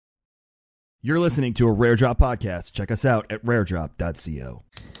You're listening to a Rare Drop podcast. Check us out at raredrop.co.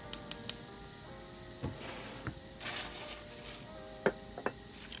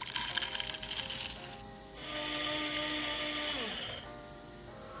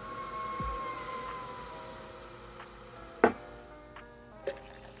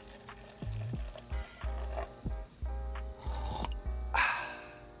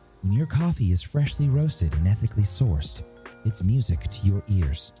 When your coffee is freshly roasted and ethically sourced, it's music to your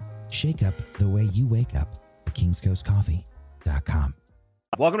ears. Shake up the way you wake up at kingscoastcoffee.com.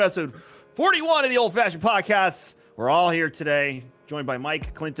 Welcome to episode 41 of the Old Fashioned Podcast. We're all here today, joined by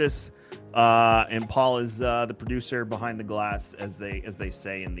Mike, Clintus, and Paul is the producer behind the glass, as they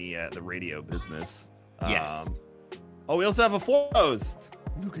say in the radio business. Yes. We also have a fourth host.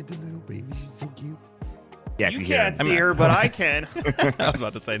 Look at the little baby; she's so cute. Yeah, you can't see her, but I can. I was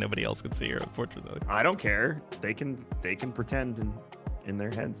about to say nobody else can see her, unfortunately. I don't care. They can pretend in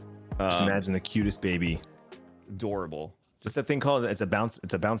their heads. Just imagine the cutest baby. Adorable. What's that thing called? It's a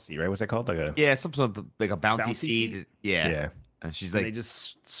bouncy, right? What's that called? Yeah, some sort of like a bouncy Bouncy seed. seed? Yeah. And she's like, They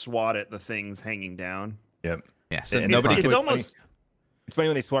just swat at the things hanging down. Yep. yeah. So And nobody. It's almost. It's funny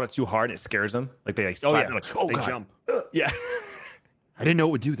when they swat it too hard, it scares them. Like they slap, Oh yeah. they're like, oh they god. jump. Yeah. I didn't know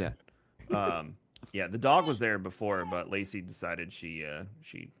it would do that. Yeah, the dog was there before, but Lacey decided she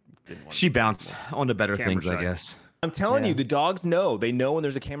didn't want. She bounced on to better Camera things, shy. I guess. I'm telling you, the dogs know. They know when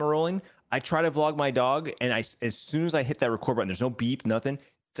there's a camera rolling. I try to vlog my dog, and as soon as I hit that record button, there's no beep, nothing.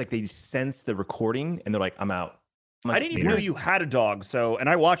 It's like they sense the recording, and they're like, I'm out. I didn't even know you had a dog, and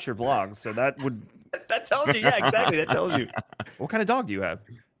I watch your vlogs, so that would. That tells you, yeah, exactly. That tells you. What kind of dog do you have?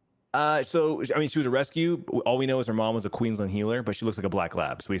 So I mean, she was a rescue. All we know is her mom was a Queensland healer, but she looks like a black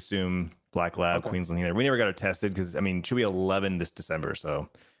lab, so we assume black lab, Queensland healer. We never got her tested because I mean, she'll be 11 this December, so.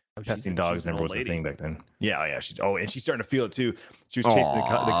 Testing dogs never was a thing back then. Yeah, yeah. And she's starting to feel it too. She was chasing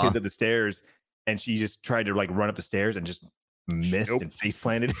the kids up the stairs, and she just tried to like run up the stairs and just missed and face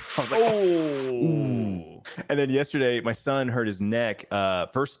planted. I was like, ooh. And then yesterday, my son hurt his neck.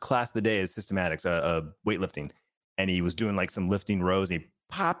 First class of the day is systematics, weightlifting, and he was doing like some lifting rows, and he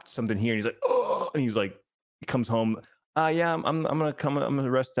popped something here, and he's like, oh, and he was like, he comes home. Yeah, I'm gonna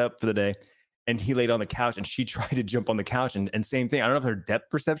rest up for the day. And he laid on the couch, and she tried to jump on the couch, and same thing. I don't know if her depth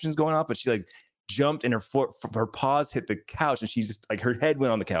perception is going off, but she like jumped, and her paws hit the couch, and she just like her head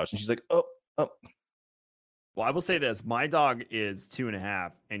went on the couch, and she's like, oh. Well, I will say this: my dog is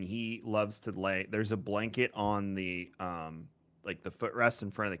 2.5, and he loves to lay. There's a blanket on the like the footrest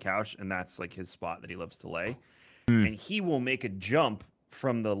in front of the couch, and that's like his spot that he loves to lay. And he will make a jump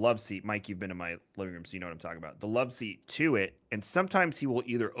from the love seat. Mike, you've been in my living room, so you know what I'm talking about. The love seat to it, and sometimes he will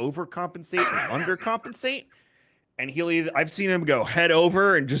either overcompensate or undercompensate. And I've seen him go head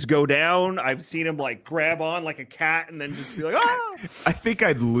over and just go down. I've seen him like grab on like a cat and then just be like, ah! I think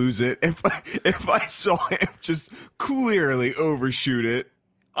I'd lose it if I saw him just clearly overshoot it.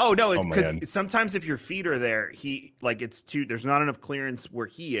 Oh no, it's because sometimes if your feet are there, there's not enough clearance where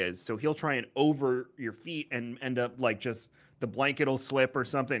he is, so he'll try and over your feet and end up like just the blanket will slip or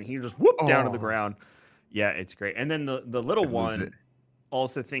something. He just whoop down to the ground. Yeah, it's great. And then the little one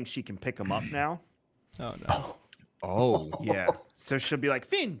also thinks she can pick him up now. Oh no. Oh yeah. So she'll be like,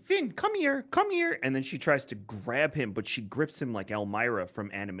 Finn, come here. And then she tries to grab him, but she grips him like Elmira from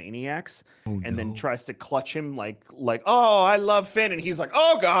Animaniacs, then tries to clutch him like, oh, I love Finn. And he's like,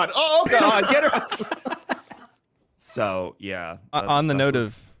 oh God, get her. So yeah. On the note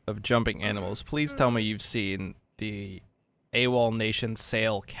of jumping animals, please tell me you've seen the AWOL Nation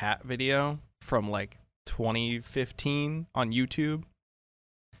Sail cat video from like 2015 on YouTube.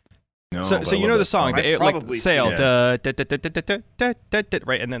 No, so you know the song, probably Sail, seen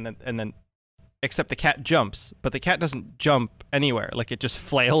right, and then except the cat jumps, but the cat doesn't jump anywhere. Like it just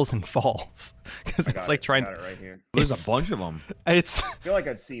flails and falls because it's like trying. Got it right here. There's a bunch of them. I feel like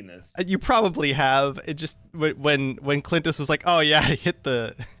I've seen this. You probably have. It just when Clintus was like, "Oh yeah, I hit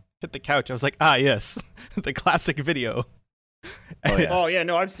the couch," I was like, "Ah yes, the classic video." Oh yeah,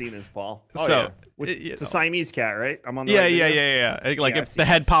 no, I've seen this, Paul. Oh So, yeah. It's a Siamese cat, right? I'm on the Yeah. right video? Like Yeah, if the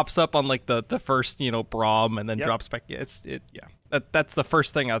head pops up on like the first Braum and then drops back. Yeah, that's the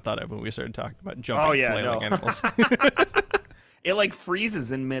first thing I thought of when we started talking about jumping flailing animals. It like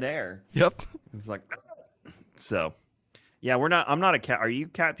freezes in midair. Yep. It's like so. Yeah, I'm not a cat. Are you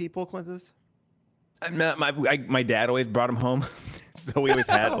cat people, Clintus? My dad always brought him home, so we always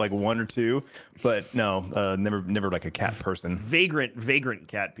had like one or two, but no, never like a cat person. Vagrant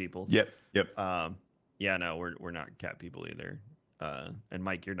cat people. Yep. Yeah, no, we're not cat people either. And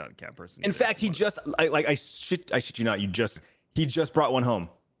Mike, you're not a cat person. In fact, he shit you not. He just brought one home.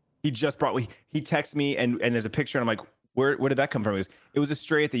 He texted me and there's a picture, and I'm like, where did that come from? It was a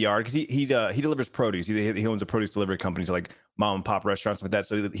stray at the yard because he delivers produce. He owns a produce delivery company to like mom and pop restaurants like that.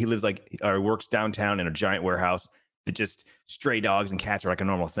 So he lives works downtown in a giant warehouse that just stray dogs and cats are like a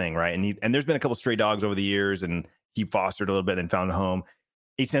normal thing, right? And there's been a couple stray dogs over the years, and he fostered a little bit and found a home.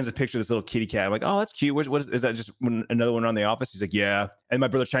 He sends a picture of this little kitty cat. I'm like, oh, that's cute. What is that? Just another one around the office? He's like, yeah. And my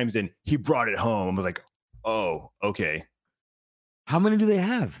brother chimes in. He brought it home. I was like, oh, okay. How many do they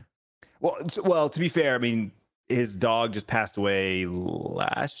have? Well, to be fair, I mean, his dog just passed away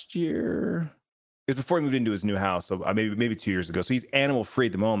last year. It was before he moved into his new house, so maybe 2 years ago. So he's animal free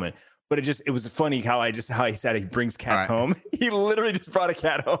at the moment. But it was funny how he said he brings cats home. He literally just brought a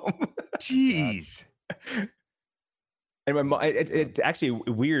cat home. Jeez. And my mom, it actually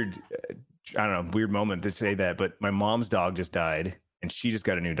weird. I don't know, weird moment to say that, but my mom's dog just died, and she just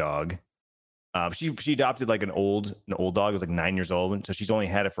got a new dog. She adopted like an old dog. It was like 9 years old, and so she's only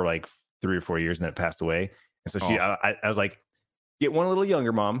had it for like 3 or 4 years, and then it passed away. And so I was like, get one a little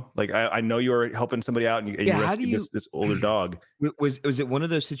younger, Mom. Like I know you're helping somebody out, and you rescued this older dog. Was it one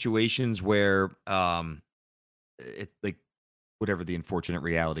of those situations where it like whatever the unfortunate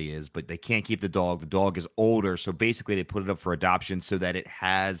reality is, but they can't keep the dog. The dog is older, so basically they put it up for adoption so that it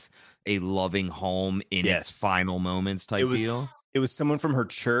has a loving home in its final moments type deal. It was someone from her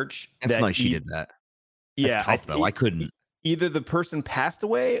church. That's nice she did that. That's tough, though. I couldn't. Either the person passed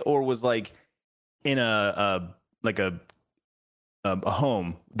away or was like in a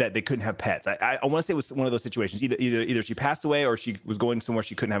home that they couldn't have pets. I want to say it was one of those situations. Either she passed away or she was going somewhere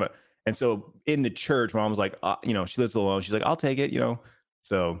she couldn't have it. And so in the church, Mom was like, she lives alone. She's like, I'll take it,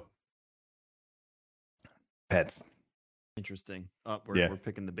 So pets. Interesting. We're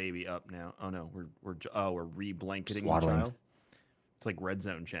picking the baby up now. Oh no, we're re-blanketing the child. It's like Red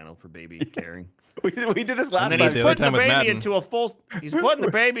Zone channel for baby caring. we did this last time. And then he's putting the baby into a full. He's putting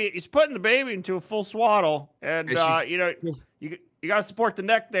the baby into a full swaddle, and you got to support the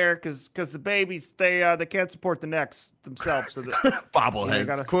neck there because the babies they can't support the necks themselves. So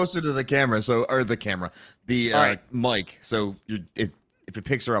bobbleheads closer to the camera. The mic. So if it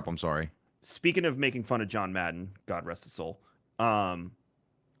picks her up, I'm sorry. Speaking of making fun of John Madden, God rest his soul.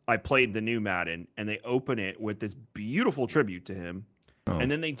 I played the new Madden, and they open it with this beautiful tribute to him. Oh.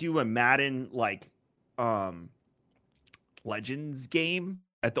 And then they do a Madden Legends game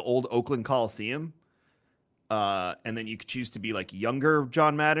at the old Oakland Coliseum. And then you could choose to be like younger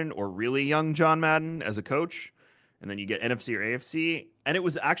John Madden or really young John Madden as a coach. And then you get NFC or AFC. And it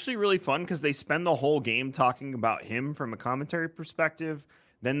was actually really fun because they spend the whole game talking about him from a commentary perspective.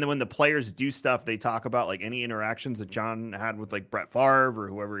 Then when the players do stuff, they talk about like any interactions that John had with like Brett Favre or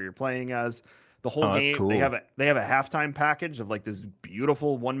whoever you're playing as. The whole game, cool. They have a halftime package of like this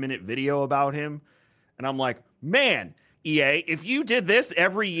beautiful 1-minute video about him. And I'm like, man, EA, if you did this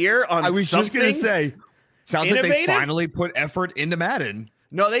every year on I was just going to say, sounds innovative? Like they finally put effort into Madden.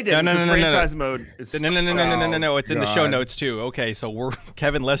 No, they didn't. No. Franchise mode. No. It's in the show notes too. Okay, so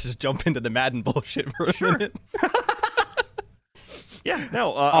Kevin, let's just jump into the Madden bullshit for a minute. Yeah,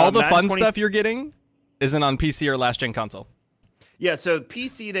 no. All the fun stuff you're getting isn't on PC or last gen console. Yeah, so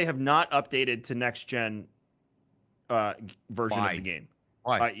PC they have not updated to next gen version of the game.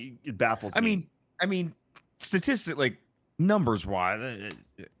 Why? It baffles me. I mean, statistically, like numbers wise,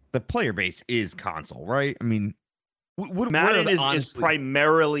 the player base is console, right? I mean, Madden is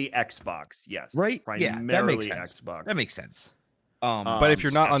primarily Xbox. Yes, right. Primarily Xbox. That makes sense. But if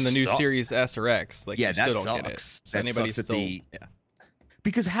you're not on the new Series S or X, like you still don't get it. So anybody still,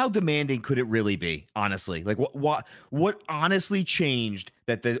 Because how demanding could it really be? Honestly, like what honestly changed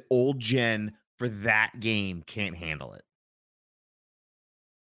that the old gen for that game can't handle it?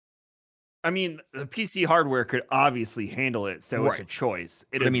 I mean, the PC hardware could obviously handle it, so it's a choice.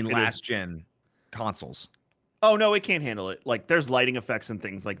 Last gen consoles. Oh no, it can't handle it. Like there's lighting effects and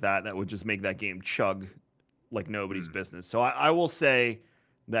things like that would just make that game chug like nobody's business. So I will say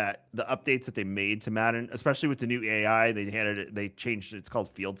that the updates that they made to Madden, especially with the new AI, they changed it. It's called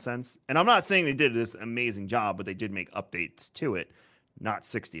Field Sense. And I'm not saying they did this amazing job, but they did make updates to it. Not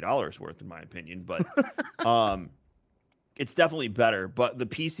 $60 worth in my opinion, but it's definitely better. But the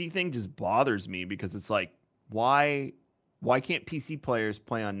PC thing just bothers me because it's like, why can't PC players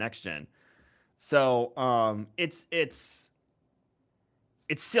play on next gen? So it's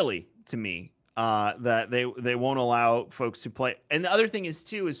silly to me that they won't allow folks to play. And the other thing is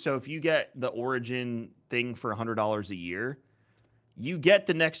so if you get the Origin thing for $100 a year, you get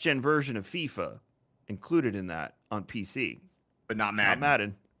the next gen version of FIFA included in that on PC, but not Madden. Not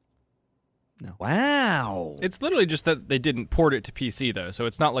Madden. No. Wow. It's literally just that they didn't port it to PC though, so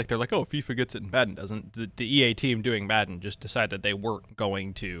it's not like they're like, oh, FIFA gets it and Madden doesn't. The EA team doing Madden just decided they weren't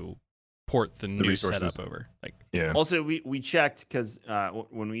going to port the new resources. setup over. Like, Yeah. Also, we checked because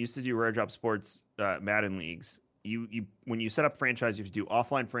when we used to do Rare Drop Sports Madden leagues, you when you set up franchise, you have to do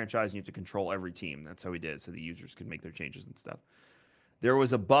offline franchise and you have to control every team. That's how we did it, so the users could make their changes and stuff. There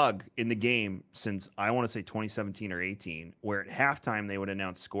was a bug in the game since I want to say 2017 or 18, where at halftime they would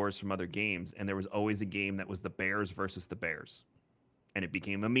announce scores from other games, and there was always a game that was the Bears versus the Bears, and it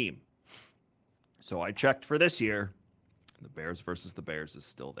became a meme. So I checked for this year. The Bears versus the Bears is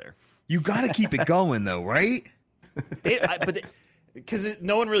still there. You got to keep it going, though, right? Because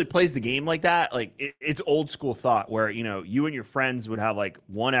no one really plays the game like that. Like it's old school thought where, you know, you and your friends would have like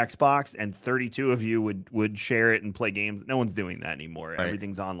one Xbox and 32 of you would share it and play games. No one's doing that anymore. Right.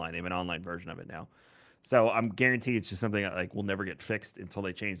 Everything's online. They have an online version of it now. So I'm guaranteed it's just something that like will never get fixed until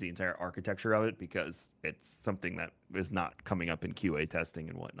they change the entire architecture of it, because it's something that is not coming up in QA testing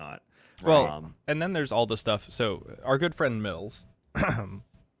and whatnot. well, and then there's all the stuff. So our good friend Mills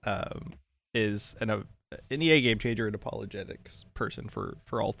is an EA game changer and apologetics person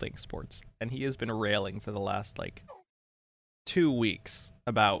for all things sports, and he has been railing for the last like 2 weeks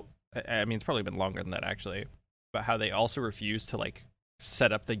about, I mean, it's probably been longer than that actually, about how they also refuse to like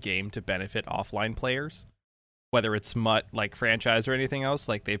set up the game to benefit offline players, whether it's MUT like franchise or anything else.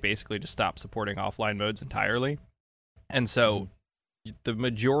 Like they basically just stopped supporting offline modes entirely, and so the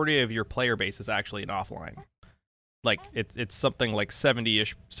majority of your player base is actually in offline. Like it's something like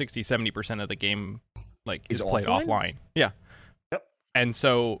 70% of the game like is played offline. Yeah. Yep. And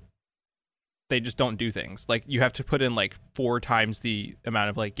so they just don't do things. Like you have to put in like 4 times the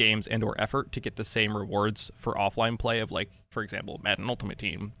amount of like games and or effort to get the same rewards for offline play of like, for example, Madden Ultimate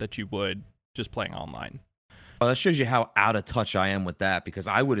Team that you would just playing online. Well, that shows you how out of touch I am with that, because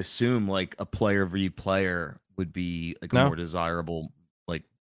I would assume like a player v player would be like a more desirable. Like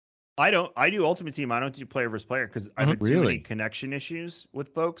I do Ultimate Team. I don't do player versus player because I've had too many connection issues with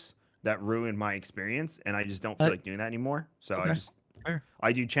folks that ruin my experience, and I just don't feel like doing that anymore. So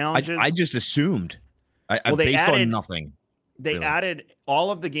I do challenges. I just assumed. I they based added- on nothing. They really. added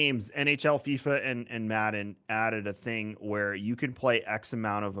all of the games, NHL, FIFA, and Madden added a thing where you can play X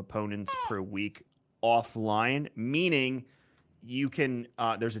amount of opponents per week offline, meaning you can,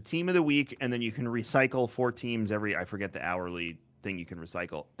 there's a team of the week, and then you can recycle 4 teams every, I forget the hourly thing you can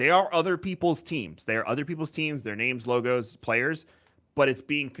recycle. They are other people's teams. They are other people's teams, their names, logos, players, but it's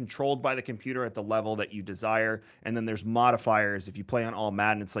being controlled by the computer at the level that you desire. And then there's modifiers. If you play on all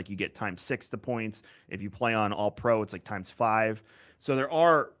Madden, it's like you get ×6 the points. If you play on all pro, it's like ×5. So there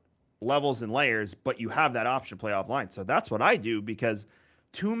are levels and layers, but you have that option to play offline. So that's what I do, because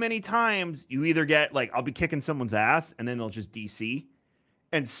too many times you either get like, I'll be kicking someone's ass and then they'll just DC.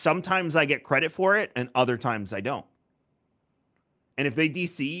 And sometimes I get credit for it and other times I don't. And if they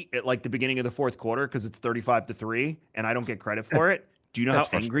DC at like the beginning of the 4th quarter because it's 35-3 and I don't get credit for it, do you know how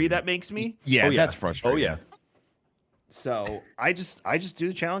angry that makes me? Yeah, that's frustrating. Oh yeah. So I just do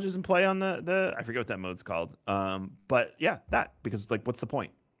the challenges and play on the I forget what that mode's called. But yeah, that, because like what's the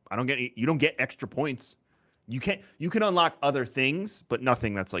point? You don't get extra points. You can unlock other things, but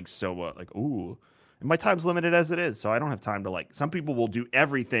nothing that's like so like ooh. And my time's limited as it is, so I don't have time to like. Some people will do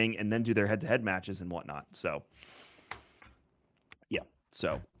everything and then do their head-to-head matches and whatnot. So yeah,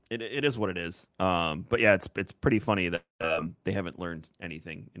 so it is what it is. But yeah, it's pretty funny that they haven't learned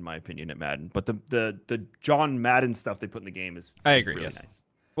anything, in my opinion, at Madden. But the John Madden stuff they put in the game is I agree. really Yes. nice.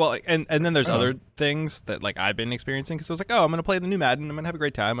 Well, and then there's other things that like I've been experiencing, because I was like, oh, I'm gonna play the new Madden. I'm gonna have a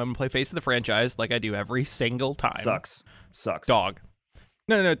great time. I'm gonna play Face of the Franchise like I do every single time. Sucks. Dog.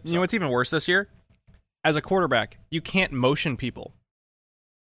 No. You know what's even worse this year? As a quarterback, you can't motion people.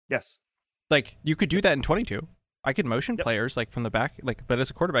 Yes. Like you could do that in 22. I could motion players like from the back, like, but as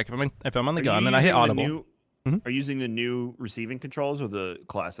a quarterback, if I'm on the gun and I hit audible, Are you using the new receiving controls or the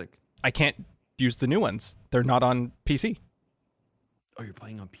classic? I can't use the new ones. They're not on PC. Oh, you're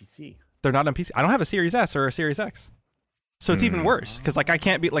playing on PC. They're not on PC. I don't have a Series S or a Series X. So it's even worse, because like I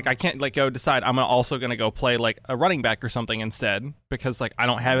can't go decide I'm also gonna go play like a running back or something instead, because like I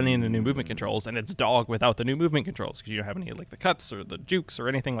don't have any of the new movement controls, and it's dog without the new movement controls, because you don't have any like the cuts or the jukes or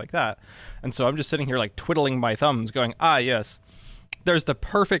anything like that. And so I'm just sitting here like twiddling my thumbs, going, yes, there's the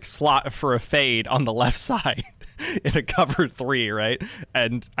perfect slot for a fade on the left side in a cover 3, right?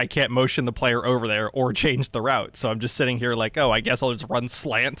 And I can't motion the player over there or change the route. So I'm just sitting here like, I guess I'll just run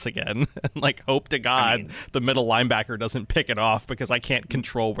slants again and like hope to God the middle linebacker doesn't pick it off, because I can't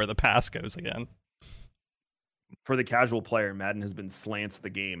control where the pass goes again. For the casual player, Madden has been slants the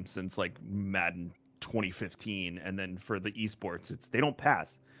game since like Madden 2015. And then for the esports, they don't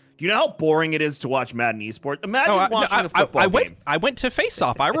pass. Do you know how boring it is to watch Madden esports? Imagine watching a football game. I went to Face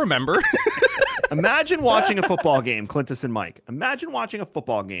Off. I remember. Imagine watching a football game, Clintus and Mike. Imagine watching a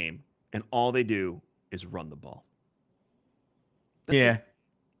football game and all they do is run the ball. That's Yeah. it.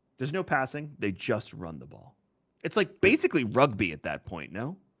 There's no passing. They just run the ball. It's like basically rugby at that point,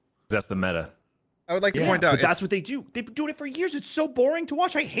 no? That's the meta. I would like to point out, but that's what they do. They've been doing it for years. It's so boring to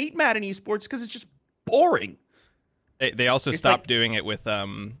watch. I hate Madden esports because it's just boring. they also stopped doing it with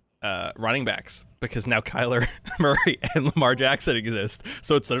running backs because now Kyler Murray and Lamar Jackson exist.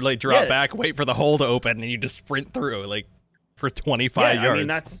 So it's literally drop back, wait for the hole to open, and you just sprint through like for 25 yards. I mean,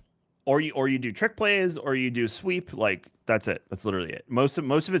 that's or you do trick plays or you do sweep. Like that's it. That's literally it. Most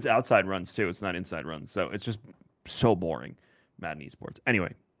of it's outside runs too. It's not inside runs. So it's just so boring. Madden esports.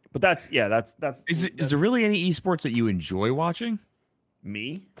 Anyway. But that's. Is there really any esports that you enjoy watching?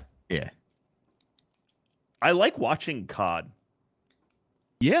 Me? Yeah. I like watching COD.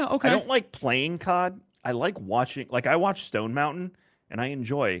 Yeah, okay. I don't like playing COD. I like watching. Like I watch Stone Mountain, and I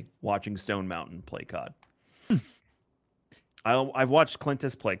enjoy watching Stone Mountain play COD. I've watched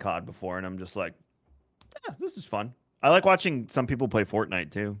Clintus play COD before, and I'm just like, yeah, this is fun. I like watching some people play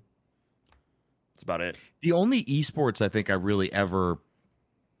Fortnite too. That's about it. The only esports I think I really ever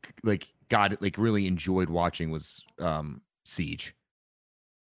really enjoyed watching was Siege.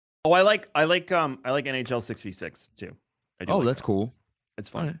 Oh, I like NHL 6v6 too. That's cool. It's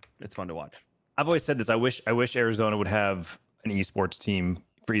fun. Right. It's fun to watch. I've always said this. I wish Arizona would have an esports team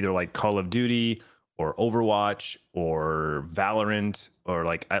for either like Call of Duty or Overwatch or Valorant or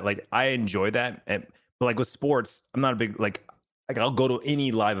I enjoy that. But like with sports, I'm not a big like I'll go to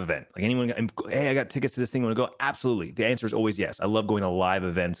any live event. Like anyone, hey, I got tickets to this thing. Want to go? Absolutely. The answer is always yes. I love going to live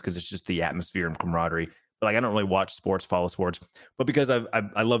events because it's just the atmosphere and camaraderie. But like I don't really watch sports, follow sports. But because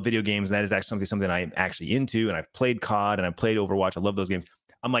I love video games, and that is actually something I'm actually into. And I've played COD and I've played Overwatch. I love those games.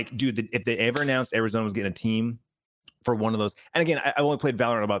 I'm like, dude, if they ever announced Arizona was getting a team for one of those, and again, I only played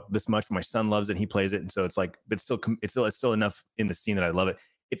Valorant about this much. But my son loves it, and he plays it, and so it's like, but it's still enough in the scene that I love it.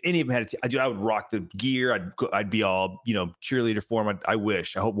 If any of them had a team, I would rock the gear. I'd be all cheerleader for them. I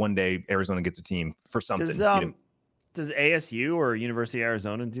hope one day Arizona gets a team for something. Does ASU or University of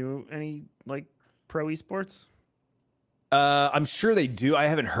Arizona do any like pro esports? I'm sure they do. I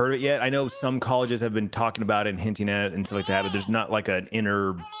haven't heard it yet. I know some colleges have been talking about it and hinting at it and stuff like that, but there's not like an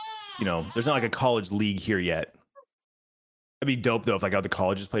there's not like a college league here yet. It'd be dope though if like all the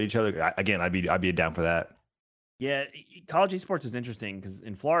colleges played each other. Again, I'd be down for that. Yeah, college esports is interesting because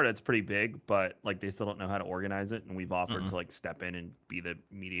in Florida it's pretty big, but like they still don't know how to organize it, and we've offered to like step in and be the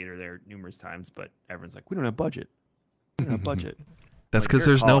mediator there numerous times, but everyone's like, we don't have budget. We don't have budget. That's because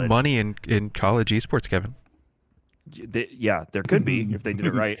there's no money in college esports, Kevin. There could be if they did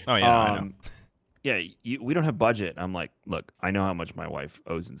it right. Oh yeah, I know. Yeah, we don't have budget. I'm like, look, I know how much my wife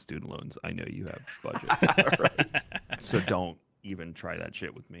owes in student loans. I know you have budget, right? So don't even try that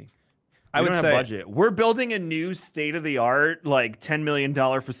shit with me. I would have say budget. We're building a new state-of-the-art, like $10 million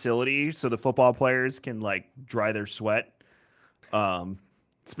facility so the football players can like dry their sweat.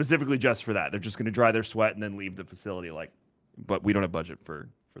 Specifically just for that. They're just going to dry their sweat and then leave the facility. But we don't have budget for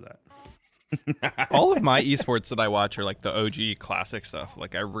that. all of my esports that I watch are like the OG classic stuff.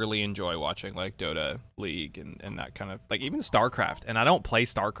 Like I really enjoy watching like Dota, League, and that kind of like even StarCraft. And I don't play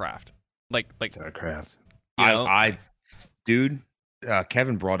StarCraft. Like StarCraft. Dude.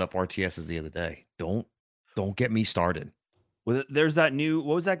 Kevin brought up RTSs the other day. Don't get me started. Well, there's that new,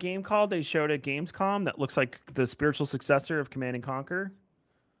 what was that game called? They showed at Gamescom that looks like the spiritual successor of Command and Conquer.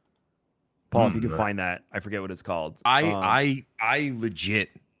 Paul, if you can find that, I forget what it's called. I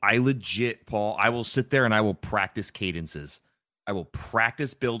legit, Paul. I will sit there and I will practice cadences. I will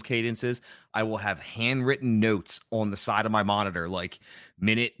practice build cadences. I will have handwritten notes on the side of my monitor, like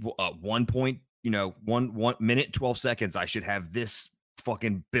minute 1 minute 12 seconds. I should have this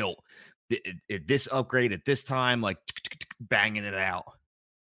fucking built, this upgrade at this time, like banging it out.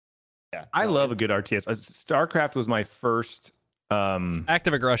 Yeah, I love a good RTS. StarCraft was my first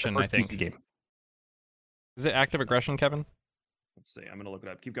Active Aggression, I think. PC game. Is it Active Aggression, Kevin? Let's see. I'm gonna look it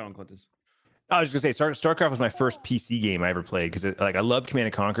up. Keep going, Clintus. I was just gonna say StarCraft was my first PC game I ever played because I loved Command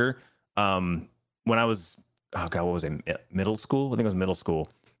and Conquer. When I was what was it? Middle school? I think it was middle school.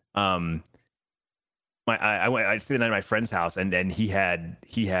 I stayed the night at my friend's house, and he had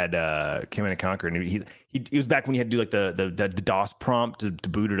Command and Conquer, and he was back when you had to do like the DOS prompt to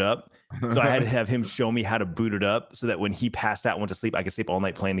boot it up. So I had to have him show me how to boot it up so that when he passed out and went to sleep, I could sleep all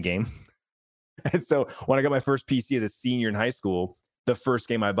night playing the game. And so when I got my first PC as a senior in high school, the first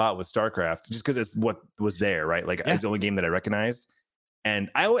game I bought was StarCraft, just because it's what was there, right? Like it's the only game that I recognized. And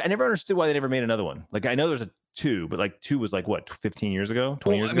I never understood why they never made another one. Like I know there's a 2, but like 2 was like what, 15 years ago,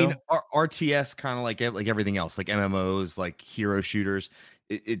 20 years ago? I mean, RTS kind of like everything else, like MMOs, like hero shooters.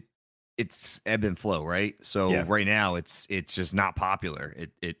 It it's ebb and flow, right? So right now it's just not popular.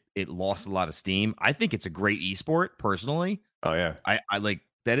 It lost a lot of steam. I think it's a great esport personally. Oh yeah. I like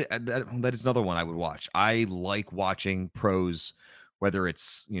that, that is another one I would watch. I like watching pros, whether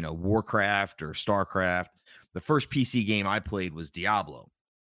it's, you know, Warcraft or StarCraft. The first PC game I played was Diablo,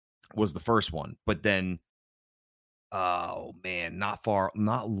 was the first one. But then, oh man, not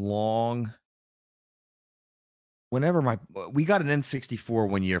long. Whenever we got an N64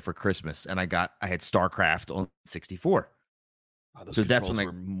 one year for Christmas, and I had StarCraft on 64. Oh, those So that's when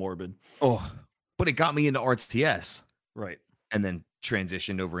were morbid. Oh, but it got me into RTS. Right. And then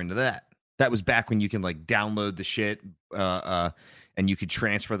transitioned over into that. That was back when you can like download the shit, and you could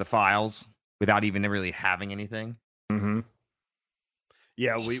transfer the files without even really having anything. Mm-hmm.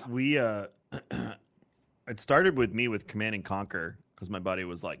 Yeah, we it started with me with Command and Conquer because my buddy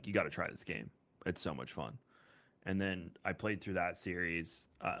was like, "You got to try this game. It's so much fun." And then I played through that series,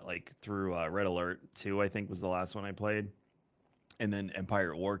 like through Red Alert 2, I think was the last one I played. And then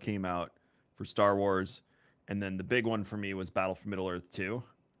Empire at War came out for Star Wars. And then the big one for me was Battle for Middle-earth 2.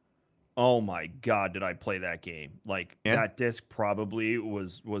 Oh my God, did I play that game? Like that disc probably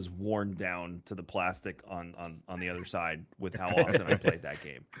was worn down to the plastic on the other side with how often I played that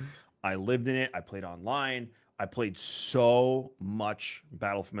game. I lived in it. I played online. I played so much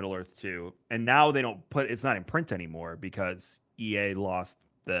Battle for Middle-earth 2, and now they don't it's not in print anymore because EA lost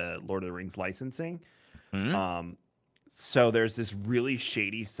the Lord of the Rings licensing. Mm-hmm. So there's this really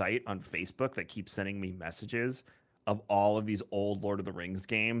shady site on Facebook that keeps sending me messages of all of these old Lord of the Rings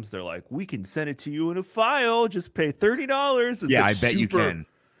games. They're like, "We can send it to you in a file. Just pay $30." Yeah, I bet you can.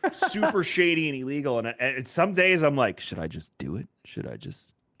 Super shady and illegal. And some days I'm like, should I just do it? Should I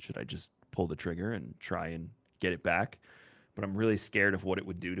just pull the trigger and try and get it back? But I'm really scared of what it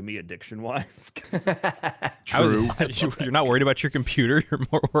would do to me addiction wise. True. You're not worried about your computer. You're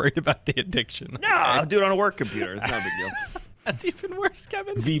more worried about the addiction. No, I'll do it on a work computer. It's not a big deal. That's even worse,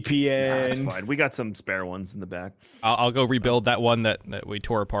 Kevin. VPN. It's fine. We got some spare ones in the back. I'll go rebuild that one that we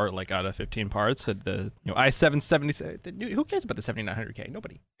tore apart like out of 15 parts. At the i7-70. Who cares about the 7900K?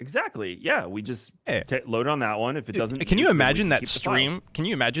 Nobody. Exactly. Yeah, we just load on that one. If it doesn't, can you imagine that stream? Can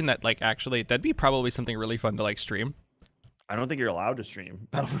you imagine that? Like, actually, that'd be probably something really fun to like stream. I don't think you're allowed to stream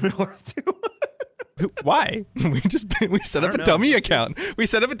Battle for Middle-earth 2. Why? We set up a dummy account. We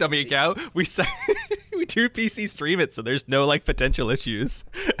set up a dummy account. We do PC stream it, so there's no like potential issues.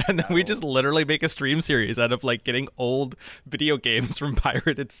 And then we just literally make a stream series out of like getting old video games from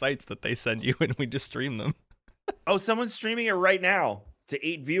pirated sites that they send you, and we just stream them. Oh, someone's streaming it right now to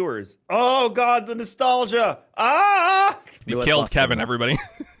 8 viewers. Oh God, the nostalgia! Ah! You killed Kevin, everybody.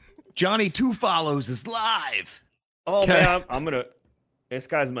 Johnny 2 Follows is live. Oh man, I'm gonna. This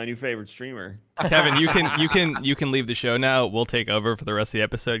guy's my new favorite streamer. Kevin, you can leave the show now. We'll take over for the rest of the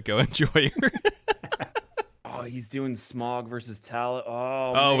episode. Go enjoy your. Oh, he's doing Smog versus Talon.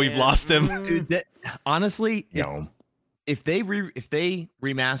 Oh, we've lost him, dude. Honestly, if they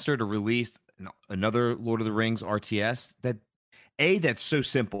remastered or released another Lord of the Rings RTS, that's so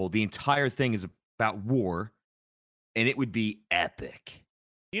simple. The entire thing is about war, and it would be epic.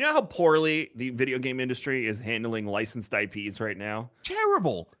 You know how poorly the video game industry is handling licensed IPs right now?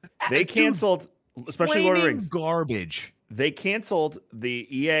 Terrible. They canceled, especially Lord of the Rings. Garbage. They canceled the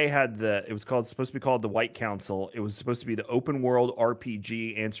EA had it was supposed to be called the White Council. It was supposed to be the open world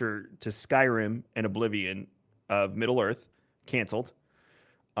RPG answer to Skyrim and Oblivion of Middle-earth. Canceled.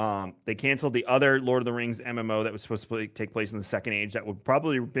 They canceled the other Lord of the Rings MMO that was supposed to take place in the Second Age that would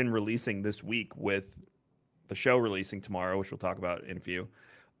probably have been releasing this week with the show releasing tomorrow, which we'll talk about in a few.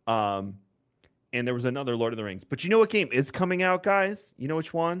 And there was another Lord of the Rings. But you know what game is coming out, guys? You know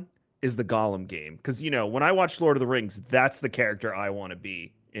which one? Is the Gollum game. Because, when I watch Lord of the Rings, that's the character I want to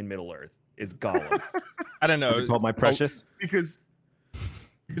be in Middle-earth, is Gollum. I don't know. Is it called My Precious? Because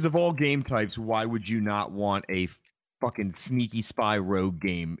of all game types, why would you not want a fucking sneaky spy rogue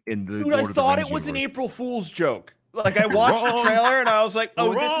game in the Dude, Lord I of the thought Rings it was an universe? April Fool's joke. Like, I watched the trailer and I was like,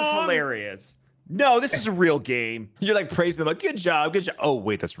 oh, this is hilarious. No, this is a real game. You're like praising them, like, good job, good job. Oh,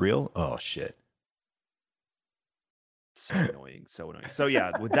 wait, that's real? Oh, shit. So annoying. So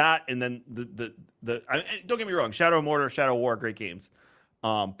yeah, with that, and then don't get me wrong, Shadow of Mordor, Shadow of War, great games.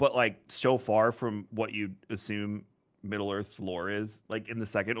 But like so far from what you assume Middle-earth's lore is. Like in the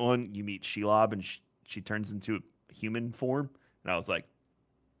second one, you meet Shelob and she turns into a human form, and I was like,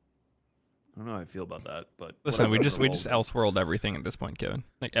 I don't know how I feel about that, but listen, we just Elseworld everything at this point, Kevin.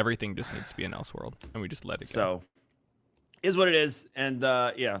 Like everything just needs to be an Elseworld, and we just let it go. So, is what it is, and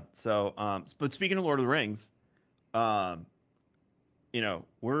yeah. So, but speaking of Lord of the Rings, we're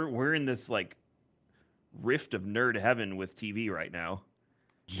in this like rift of nerd heaven with TV right now.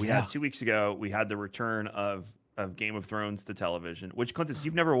 We had 2 weeks ago. We had the return of Game of Thrones to television. Which, Clintus,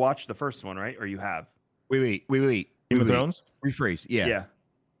 you've never watched the first one, right? Or you have? Wait. Game of Thrones? Rephrase. Yeah.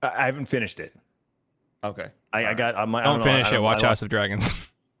 I haven't finished it. Okay. I got. Don't finish it. Watch House of Dragons.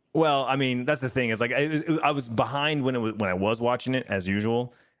 Well, I mean, that's the thing is like I was behind when I was watching it as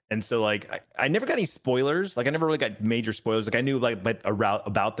usual, and so like I never got any spoilers. Like I never really got major spoilers. Like I knew like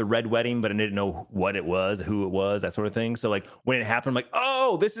about the Red Wedding, but I didn't know what it was, who it was, that sort of thing. So like when it happened, I'm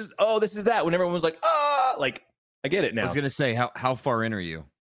like, this is that. When everyone was like, like I get it now. I was gonna say, how far in are you?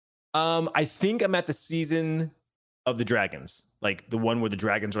 I think I'm at the season of the dragons, like the one where the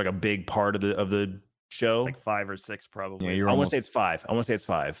dragons are like a big part of the show. Like 5 or 6, probably. Yeah, I want to say it's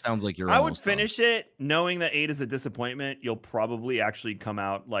 5. Sounds like you're. I would finish it knowing that 8 is a disappointment. You'll probably actually come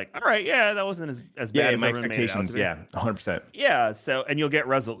out like, all right, yeah, that wasn't as bad as my everyone made it out expectations. to be. Yeah, 100%. Yeah, so and you'll get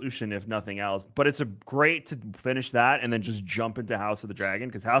resolution if nothing else. But it's great to finish that and then just jump into House of the Dragon,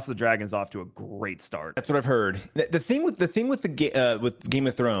 because House of the Dragon is off to a great start. That's what I've heard. The thing with with Game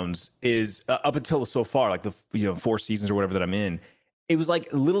of Thrones is up until so far, like the 4 seasons or whatever that I'm in, it was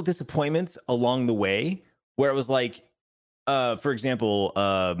like little disappointments along the way where it was like, for example,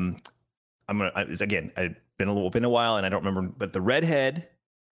 it's been a while and I don't remember, but the redhead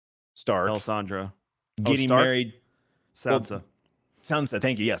Stark, Melisandre getting Stark? married. Sansa. Sansa,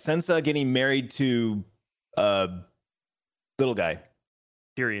 thank you. Yeah, Sansa getting married to little guy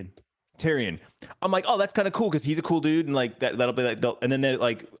Tyrion. I'm like, oh, that's kind of cool because he's a cool dude, and like that'll be like, and then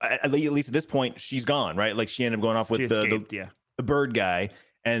like at least at this point she's gone, right? Like she ended up going off with the bird guy,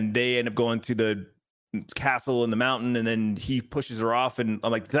 and they end up going to the castle in the mountain, and then he pushes her off, and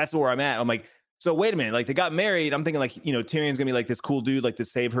I'm like, that's where I'm at. I'm like, so wait a minute, like they got married. I'm thinking like, Tyrion's gonna be like this cool dude, like to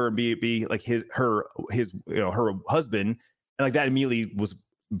save her and be like her husband, and like that immediately was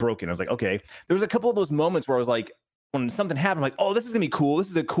broken. I was like, okay. There was a couple of those moments where I was like, when something happened, I'm like, oh, this is gonna be cool. This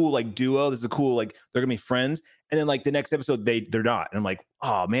is a cool like duo. This is a cool like they're gonna be friends. And then like the next episode they're not, and I'm like,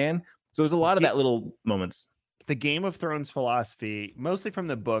 oh man. So there's a lot of that little moments. The Game of Thrones philosophy, mostly from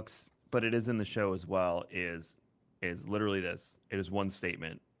the books, but it is in the show as well, is literally this. It is one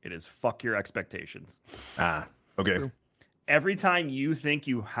statement. It is fuck your expectations. Okay. Every time you think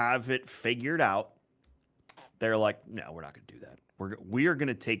you have it figured out, they're like, no, we're not going to do that. We are going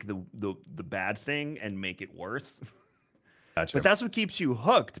to take the bad thing and make it worse. Gotcha. But that's what keeps you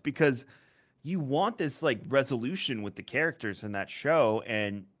hooked, because you want this like resolution with the characters in that show,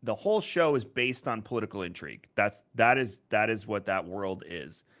 and the whole show is based on political intrigue. That is what that world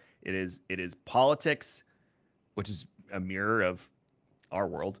is. It is politics, which is a mirror of our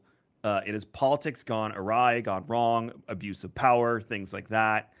world. It is politics gone awry, gone wrong, abuse of power, things like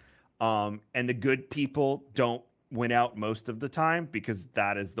that. And the good people don't win out most of the time, because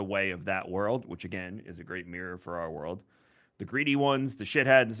that is the way of that world, which again is a great mirror for our world. The greedy ones, the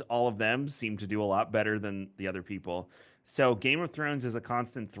shitheads, all of them seem to do a lot better than the other people. So Game of Thrones is a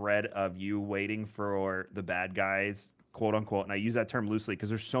constant thread of you waiting for the bad guys, quote unquote. And I use that term loosely because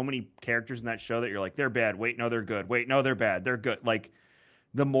there's so many characters in that show that you're like, they're bad. Wait, no, they're good. Wait, no, they're bad. They're good. Like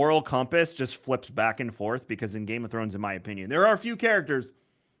the moral compass just flips back and forth, because in Game of Thrones, in my opinion, there are a few characters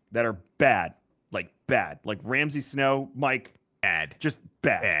that are bad. Like Ramsay Snow, Mike, bad. Just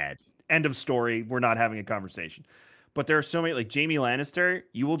bad. End of story. We're not having a conversation. But there are so many, like Jaime Lannister,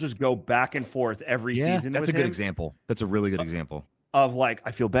 you will just go back and forth every season. That's with a good him. example. That's a really good example. Of like,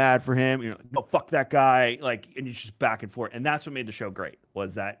 I feel bad for him. No, fuck that guy. Like, and it's just back and forth. And that's what made the show great,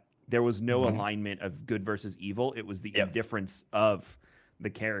 was that there was no alignment of good versus evil. It was the indifference of the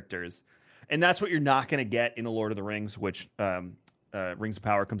characters. And that's what you're not going to get in The Lord of the Rings, which Rings of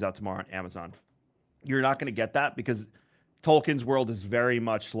Power comes out tomorrow on Amazon. You're not going to get that, because Tolkien's world is very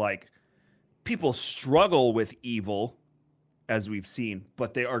much like, people struggle with evil, as we've seen,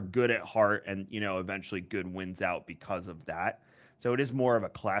 but they are good at heart, and eventually good wins out because of that. So it is more of a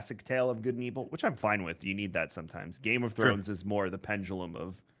classic tale of good and evil, which I'm fine with. You need that sometimes. Game of Thrones is more the pendulum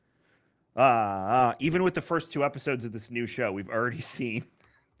of even with the first 2 episodes of this new show, we've already seen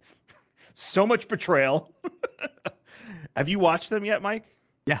so much betrayal. Have you watched them yet, Mike?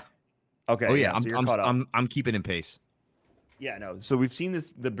 Yeah. Okay. Oh yeah, so I'm keeping in pace. Yeah, no. So we've seen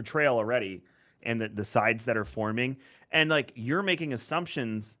the betrayal already, and the sides that are forming, and like you're making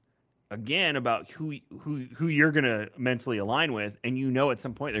assumptions again about who you're gonna mentally align with, and at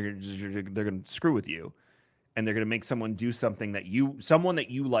some point they're gonna screw with you, and they're gonna make someone do something someone that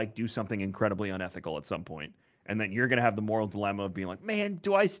you like do something incredibly unethical at some point, and then you're gonna have the moral dilemma of being like, man,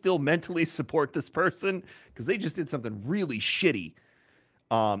 do I still mentally support this person because they just did something really shitty?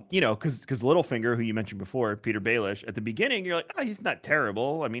 Because Littlefinger, who you mentioned before, Peter Baelish, at the beginning, you're like, oh, he's not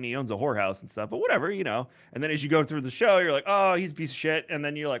terrible. I mean, he owns a whorehouse and stuff, but whatever, And then as you go through the show, you're like, oh, he's a piece of shit. And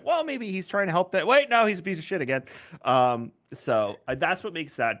then you're like, well, maybe he's trying to help that. Wait, no, he's a piece of shit again. So that's what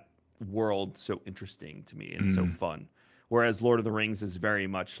makes that world so interesting to me and so fun. Whereas Lord of the Rings is very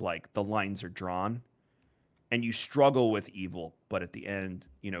much like the lines are drawn and you struggle with evil, but at the end,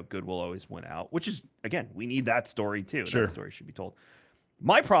 good will always win out, which is, again, we need that story too. Sure. That story should be told.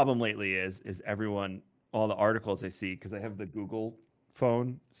 My problem lately is everyone, all the articles I see, because I have the Google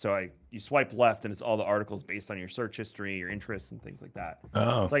phone, so you swipe left and it's all the articles based on your search history, your interests, and things like that.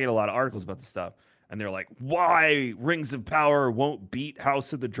 Oh. So I get a lot of articles about this stuff, and they're like, "Why Rings of Power won't beat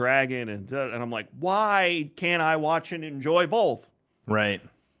House of the Dragon?" And I'm like, "Why can't I watch and enjoy both?" Right.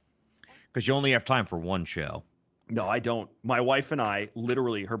 Because you only have time for one show. No, I don't. My wife and I,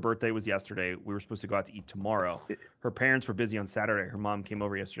 literally, her birthday was yesterday. We were supposed to go out to eat tomorrow. Her parents were busy on Saturday. Her mom came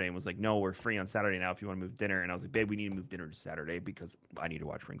over yesterday and was like, no, we're free on Saturday now if you want to move dinner. And I was like, babe, we need to move dinner to Saturday because I need to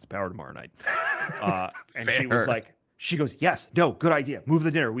watch Rings of Power tomorrow night. And she was like, she goes, yes, no, good idea. Move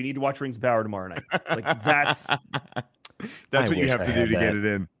the dinner. We need to watch Rings of Power tomorrow night. Like, that's what you have to do to get it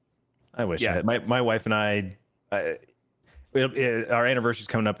in. I wish I had. My wife and I our anniversary is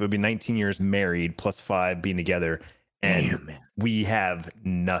coming up. It would be 19 years married plus 5 being together. And we have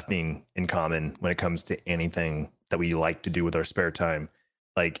nothing in common when it comes to anything that we like to do with our spare time.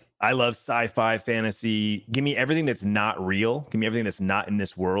 Like, I love sci-fi, fantasy. Give me everything that's not real. Give me everything that's not in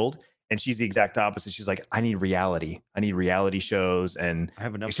this world. And she's the exact opposite. She's like, I need reality. I need reality shows. And I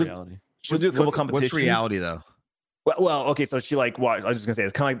have enough reality. She'll do a couple competitions. What's reality though? Well, okay, so she like watch. I was just gonna say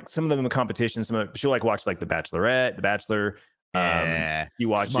it's kind of like some of them in competitions. She'll like watch like The Bachelorette, The Bachelor. He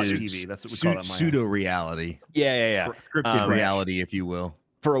watches Smart TV. That's what we call it. Pseudo reality. Yeah. Scripted reality, if you will.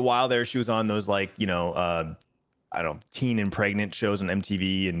 For a while there, she was on those like I don't know, teen and pregnant shows on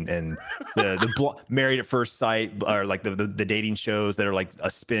MTV and the Married at First Sight, or like the dating shows that are like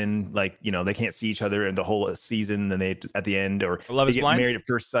a spin, like they can't see each other in the whole season, and then they at the end, or Love is Blind? Married at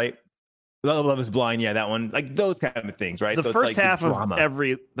First Sight. Love is Blind, yeah, that one, like those kind of things, right? The first half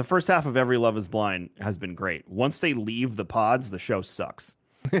of every Love is Blind has been great. Once they leave the pods, the show sucks.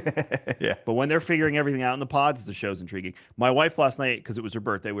 Yeah, but when they're figuring everything out in the pods, the show's intriguing. My wife last night, because it was her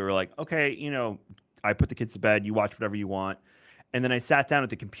birthday, we were like, okay, I put the kids to bed, you watch whatever you want, and then I sat down at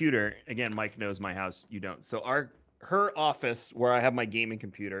the computer. Again, Mike knows my house, you don't. So her office, where I have my gaming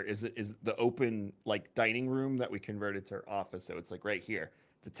computer, is the open like dining room that we converted to her office. So it's like right here.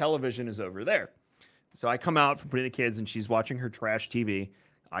 The television is over there. So I come out from putting the kids, and she's watching her trash TV.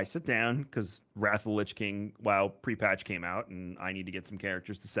 I sit down because Wrath of the Lich King WoW pre-patch came out, and I need to get some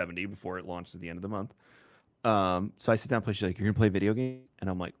characters to 70 before it launches at the end of the month. So I sit down and play. She's like, "You're gonna play video game?" And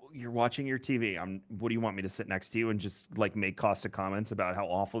I'm like, well, "You're watching your TV. What do you want me to sit next to you and just like make caustic comments about how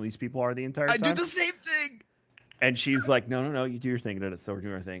awful these people are the entire time?" I do the same thing. And she's like, no, you do your thing. So we're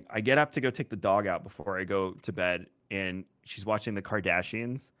doing our thing. I get up to go take the dog out before I go to bed, and she's watching the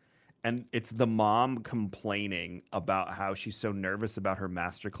Kardashians. And it's the mom complaining about how she's so nervous about her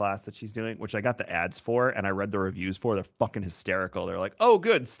masterclass that she's doing, which I got the ads for and I read the reviews for. They're fucking hysterical. They're like, oh,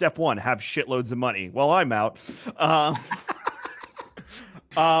 good. Step 1, have shitloads of money. Well, I'm out.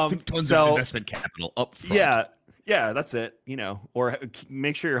 Tons of investment capital up front. Yeah, that's it. Or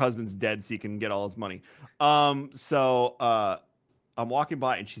make sure your husband's dead so you can get all his money. I'm walking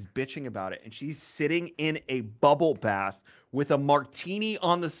by and she's bitching about it, and she's sitting in a bubble bath with a martini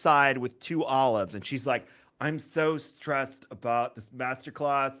on the side with 2 olives, and she's like, I'm so stressed about this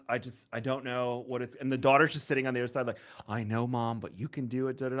masterclass. I don't know what it's. And the daughter's just sitting on the other side like, I know, Mom, but you can do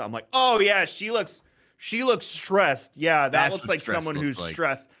it. Da, da, da. I'm like, oh yeah, she looks stressed. Yeah, that looks like someone who's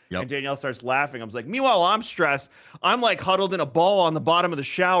stressed. Yep. And Danielle starts laughing. I was like, meanwhile, I'm stressed. I'm like huddled in a ball on the bottom of the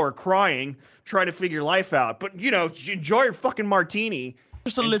shower, crying, trying to figure life out. But enjoy your fucking martini.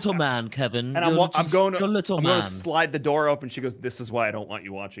 Just a little man, Kevin. And I'm going to slide the door open. She goes, "This is why I don't want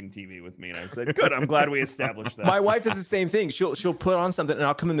you watching TV with me." And I said, "Good. I'm glad we established that." My wife does the same thing. She'll put on something, and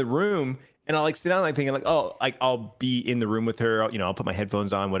I'll come in the room, and I'll like sit down, like thinking like, oh, like I'll be in the room with her. I'll put my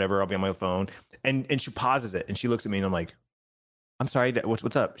headphones on, whatever. I'll be on my phone, and she pauses it, and she looks at me, and I'm like, "I'm sorry.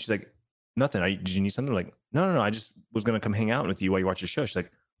 What's up?" She's like, "Nothing. Did you need something?" I'm like, no. I just was gonna come hang out with you while you watch your show. She's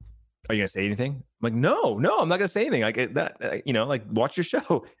like, are you gonna say anything? I'm like, no, I'm not gonna say anything. Like that, like watch your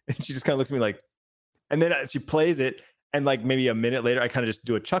show. And she just kind of looks at me like, and then she plays it, and like maybe a minute later, I kind of just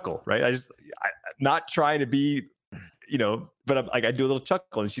do a chuckle, right? I'm not trying to be, but I do a little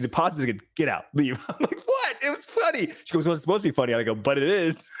chuckle, and she deposits it, get out, leave. I'm like, what? It was funny. She goes, well, it's supposed to be funny. I go, but it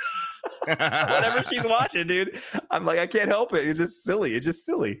is. Whatever she's watching, dude. I'm like, I can't help it. It's just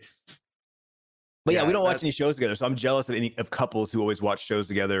silly. But yeah, Yeah, we don't watch that- any shows together, so I'm jealous of couples who always watch shows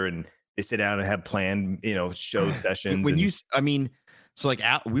together and they sit down and have planned, show sessions. When and, I mean, so like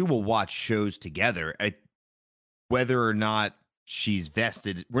we will watch shows together, whether or not she's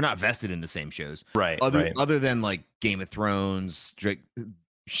vested. We're not vested in the same shows, right, Other than like Game of Thrones,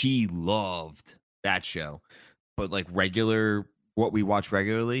 she loved that show, but like what we watch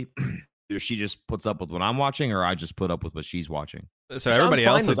regularly, either she just puts up with what I'm watching, or I just put up with what she's watching. So I'm everybody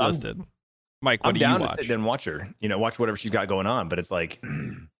fine else with- is listed. Mike, what I'm do you down watch? to sit there and watch her, watch whatever she's got going on. But it's like,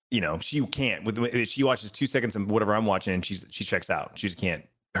 she can't. If she watches 2 seconds of whatever I'm watching, and she checks out. She just can't.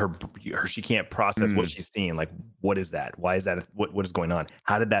 She can't process what she's seeing. Like, what is that? Why is that? What is going on?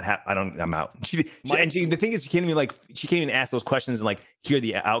 How did that happen? I'm out. The thing is, she can't even ask those questions and like hear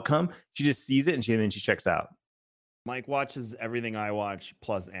the outcome. She just sees it and then she checks out. Mike watches everything I watch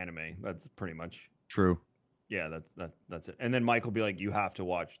plus anime. That's pretty much True. Yeah, that's it. And then Mike will be like, "You have to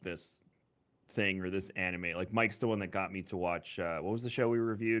watch this thing or this anime." Like Mike's the one that got me to watch. What was the show we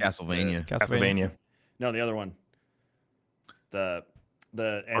reviewed? Castlevania. No, the other one. The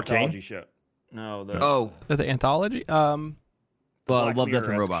Arcane? anthology show. No, The anthology. Black Love, Death,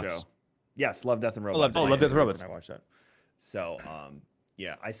 and Mirror-esque Robots. show. Yes, Love, Death, and Robots. Love, Death, and Robots. I watched that. So,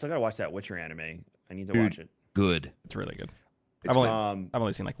 yeah, I still gotta watch that Witcher anime. I need to watch it. Good. It's really good. It's, I've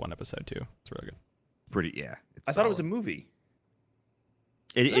only seen like one episode too. It's really good. Pretty. Yeah. I thought it was a movie.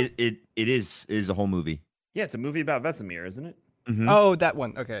 It is a whole movie. Yeah, it's a movie about Vesemir, isn't it? Mm-hmm. Oh, that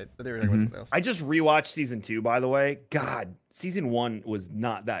one. Okay, they were talking about something else. I just rewatched season 2, by the way. God, season 1 was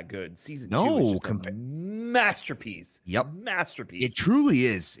not that good. Season 2 is just a masterpiece. Yep. Masterpiece. It truly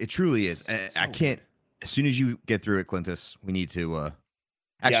is. It truly is. So I can't. good. As soon as you get through it, Clintus, we need to.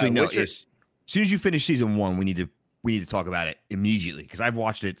 Actually, no. Witcher- As soon as you finish season 1, we need to talk about it immediately because I've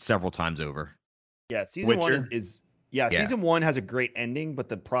watched it several times over. Yeah, season Witcher? 1 is season 1 has a great ending, but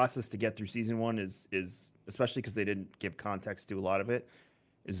the process to get through season 1 is especially because they didn't give context to a lot of it,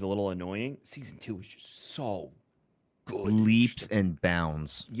 is a little annoying. Season 2 is just so good. Leaps and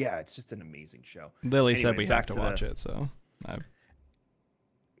bounds. Yeah, it's just an amazing show. Lily said Anyway, we back have to to watch it, so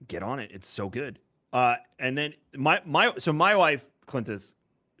Get on it. It's so good. And then my wife, Clintus,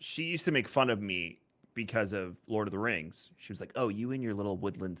 she used to make fun of me because of Lord of the Rings. She was like, "Oh, you and your little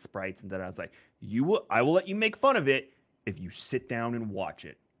woodland sprites," and then I was like, I will let you make fun of it if you sit down and watch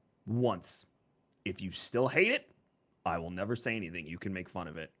it once. If you still hate it, I will never say anything. You can make fun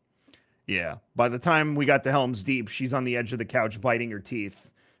of it." Yeah. By the time we got to Helm's Deep, she's on the edge of the couch biting her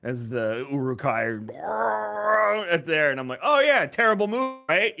teeth as the Uruk-hai at there, and I'm like, "Oh yeah, terrible movie,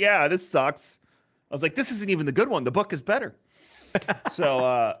 right? Yeah, this sucks." I was like, "This isn't even the good one. The book is better."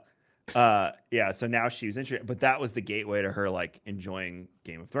 So so now she was interested, but that was the gateway to her like enjoying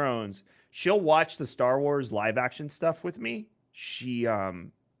Game of Thrones. She'll watch the Star Wars live action stuff with me. She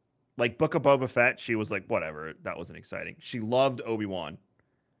like Book of Boba Fett, she was like, whatever, that wasn't exciting. She loved Obi-Wan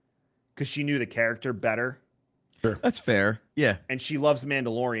because she knew the character better. Sure. That's fair. Yeah. And she loves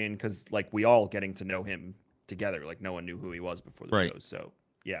Mandalorian because like we all getting to know him together. Like no one knew who he was before the Right. show. So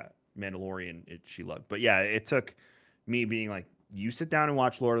yeah, Mandalorian she loved. But yeah, it took me being like, you sit down and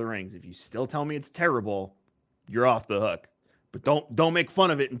watch Lord of the Rings. If you still tell me it's terrible, you're off the hook. But don't make fun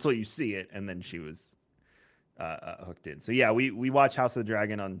of it until you see it. And then she was hooked in. So yeah, we watch House of the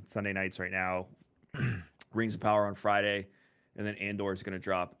Dragon on Sunday nights right now. Rings of Power on Friday, and then Andor is going to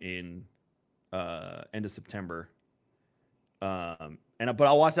drop in end of September. But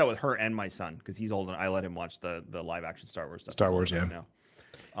I'll watch that with her and my son because he's old and I let him watch the live action Star Wars stuff. Star Wars, He's old yeah. now.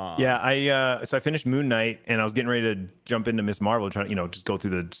 So I finished Moon Knight and I was getting ready to jump into Miss Marvel, trying to, just go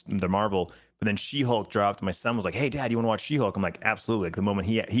through the Marvel. But then She-Hulk dropped. My son was like, "Hey, Dad, you want to watch She-Hulk?" I'm like, "Absolutely!" Like the moment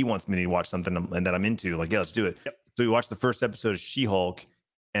he wants me to watch something and that I'm into, like, yeah, let's do it. Yep. So we watched the first episode of She-Hulk,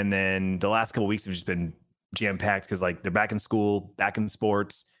 and then the last couple of weeks have just been jam packed because like they're back in school, back in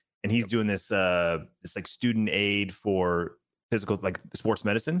sports, and he's doing this like student aid for physical like sports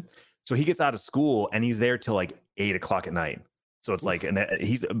medicine. So he gets out of school and he's there till like 8 o'clock at night. So it's like, and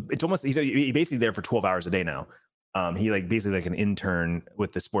he's basically there for 12 hours a day now. He like basically like an intern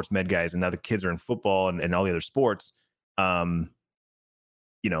with the sports med guys, and now the kids are in football and all the other sports. He's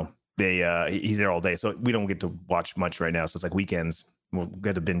there all day. So we don't get to watch much right now. So it's like weekends. We'll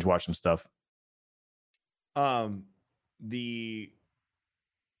get to binge watch some stuff.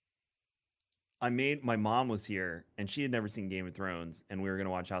 My mom was here and she had never seen Game of Thrones and we were going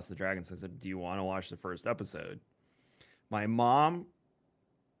to watch House of the Dragon. So I said, "Do you want to watch the first episode?" My mom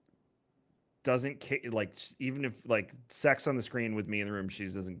doesn't like, even if like sex on the screen with me in the room, she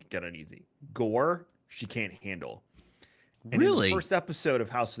doesn't get uneasy. Gore, she can't handle. And Really? in the first episode of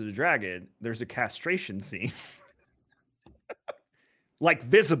House of the Dragon, there's a castration scene. Like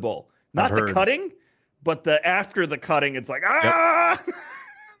visible. Not the cutting, but the after the cutting, it's like, ah!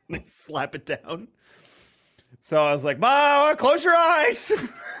 They slap it down. So I was like, Ma, close your eyes.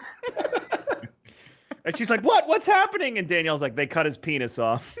 And she's like, what? What's happening? And Danielle's like, they cut his penis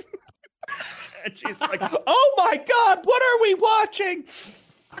off. And she's like, oh my God, what are we watching?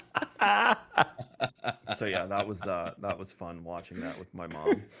 So yeah, that was fun watching that with my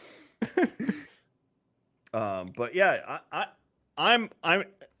mom. But yeah, I'm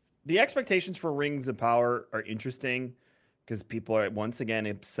the expectations for Rings of Power are interesting because people are once again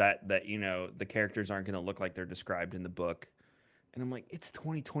upset that, you know, the characters aren't going to look like they're described in the book. And I'm like, it's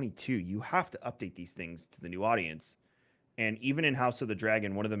 2022. You have to update these things to the new audience. And even in House of the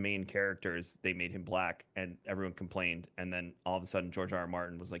Dragon, one of the main characters, they made him black and everyone complained. And then all of a sudden, George R.R.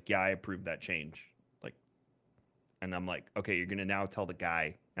 Martin was like, yeah, I approve that change. Like, and I'm like, okay, you're going to now tell the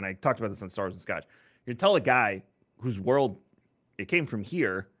guy. And I talked about this on Star Wars and Scotch. You're going to tell a guy whose world, it came from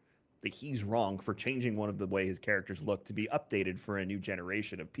here, that he's wrong for changing one of the way his characters look to be updated for a new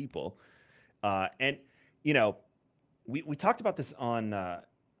generation of people. And, you know, we talked about this on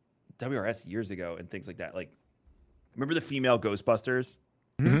WRS years ago and things like that. Like, remember the female Ghostbusters?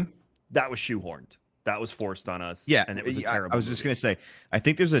 Mm-hmm. That was shoehorned. That was forced on us. Yeah, and it was a terrible I was just gonna say, I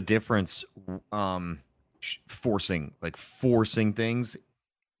think there's a difference, forcing things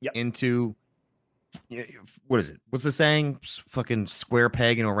into. What is it? What's the saying? Fucking square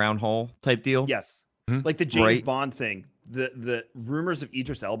peg in a round hole type deal. Yes, like the James Bond thing. The rumors of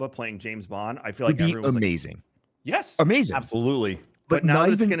Idris Elba playing James Bond. I feel like would be everyone's amazing. Like, yes, amazing, absolutely. But now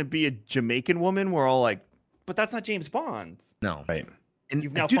it's going to be a Jamaican woman. We're all like, but that's not James Bond. No, right. And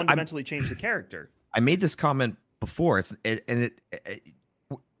you've now fundamentally changed the character. I made this comment before.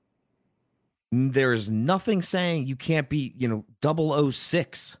 There's nothing saying you can't be,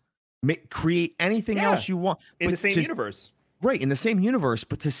 006. Create anything else you want in the same universe. Right, in the same universe.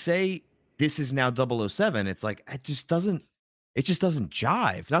 But to say this is now 007, it's like it just doesn't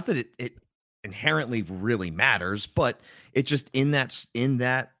jive. Not that it inherently really matters, but it just in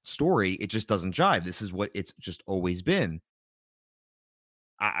that story, it just doesn't jive. This is what it's just always been.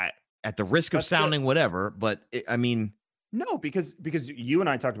 I at the risk of sounding whatever, but no, because you and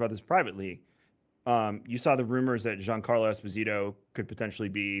I talked about this privately. You saw the rumors that Giancarlo Esposito could potentially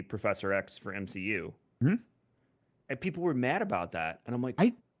be Professor X for MCU, and people were mad about that. And I'm like,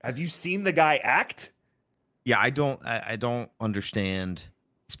 have you seen the guy act? Yeah, I don't understand,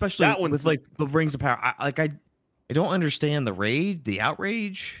 especially with like the Rings of Power. I don't understand the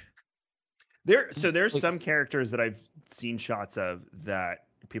outrage. There's some characters that I've seen shots of that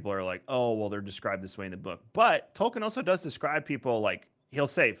people are like, oh, well, they're described this way in the book. But Tolkien also does describe people like, he'll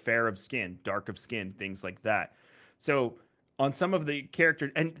say fair of skin, dark of skin, things like that. So on some of the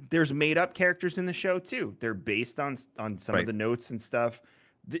characters, and there's made up characters in the show too. They're based on some of the notes and stuff.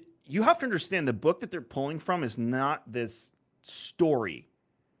 You have to understand the book that they're pulling from is not this story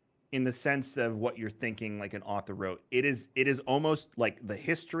in the sense of what you're thinking like an author wrote. It is almost like the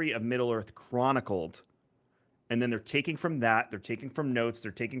history of Middle Earth chronicled. And then they're taking from that, they're taking from notes,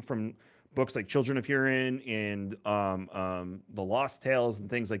 they're taking from books like Children of Hurin and The Lost Tales and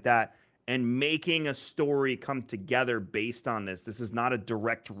things like that, and making a story come together based on this. This is not a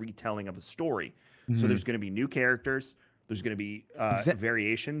direct retelling of a story. Mm-hmm. So there's going to be new characters. There's going to be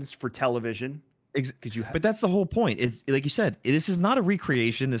variations for television. But that's the whole point. It's like you said, this is not a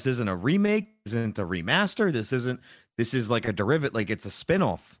recreation. This isn't a remake. This isn't a remaster. This is like a derivative. Like it's a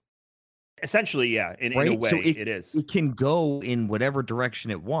spinoff. Essentially, yeah. In a way, so it is. It can go in whatever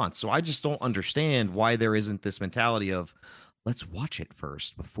direction it wants. So I just don't understand why there isn't this mentality of let's watch it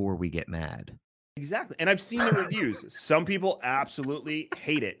first before we get mad. Exactly. And I've seen the reviews. Some people absolutely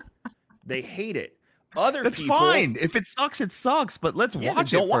hate it. They hate it. That's fine. If it sucks, it sucks. But let's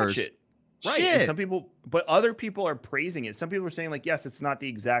watch it first. Watch it. Right. And some people, but other people are praising it. Some people are saying like, yes, it's not the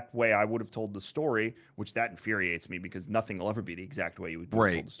exact way I would have told the story, which that infuriates me because nothing will ever be the exact way you would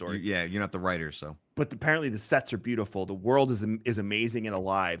have told the story. You're not the writer, so. But apparently the sets are beautiful. The world is amazing and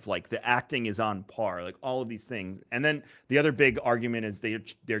alive. Like the acting is on par. Like all of these things. And then the other big argument is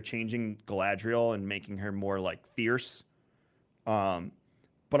they're changing Galadriel and making her more like fierce. But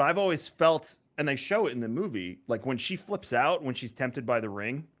I've always felt, and they show it in the movie, like when she flips out when she's tempted by the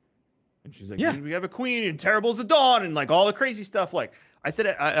ring. And she's like, we have a queen and terrible as the dawn and like all the crazy stuff. Like I said,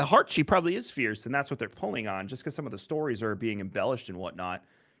 at heart, she probably is fierce. And that's what they're pulling on just because some of the stories are being embellished and whatnot.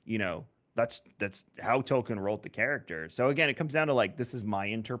 That's how Tolkien wrote the character. So again, it comes down to like, this is my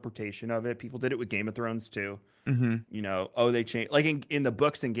interpretation of it. People did it with Game of Thrones too. Mm-hmm. They changed like in the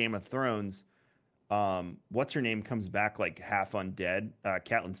books in Game of Thrones. What's her name comes back like half undead.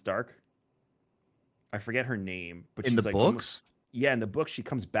 Catelyn Stark. I forget her name, but in she's the like books. Yeah, in the book, she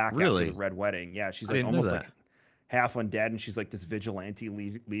comes back Really? after the Red Wedding. Yeah, she's I like didn't know almost that. like half undead, and she's like this vigilante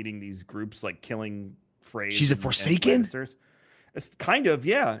leading these groups, like killing Freys. She's a and Forsaken? Lannisters. It's kind of,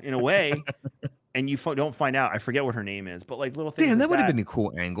 yeah, in a way. And you don't find out. I forget what her name is, but like little things. Damn, like that would have been a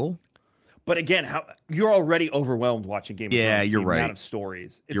cool angle. But again, how you're already overwhelmed watching Game of Thrones. Yeah, you're the right. Amount of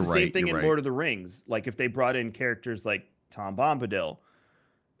stories. It's You're the same right, thing you're in right. Lord of the Rings. Like if they brought in characters like Tom Bombadil,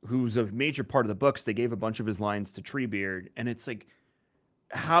 who's a major part of the books, they gave a bunch of his lines to Treebeard, and it's like,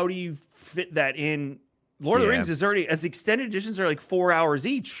 how do you fit that in? Lord of the Yeah. Rings is already, as the extended editions are like 4 hours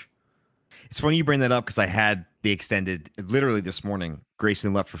each. It's funny you bring that up because I had the extended literally this morning.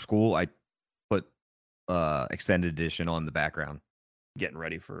 Grayson left for school. I put extended edition on the background. Getting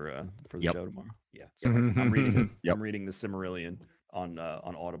ready for the Yep. show tomorrow. Yeah, so I'm reading. Yep. I'm reading the Silmarillion on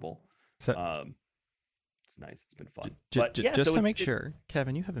Audible. So It's nice. It's been fun. just yeah, just so to make it's- sure,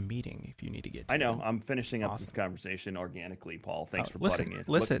 Kevin, you have a meeting if you need to get to. I know. it. I'm finishing up this Awesome. conversation organically, Paul. Thanks for listen, butting in.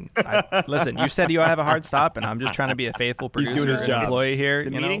 listen, listen. You said you have a hard stop, and I'm just trying to be a faithful He's producer doing his and job. employee here.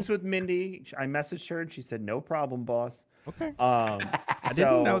 The you know? meetings with Mindy, I messaged her and she said, "No problem, boss." Okay. I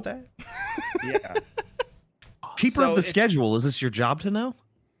didn't know that. Yeah, Keeper So of the it's- schedule. Is this your job to know?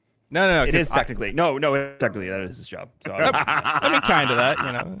 No. it is 'cause technically. No, technically that is his job. So I mean, kind of that.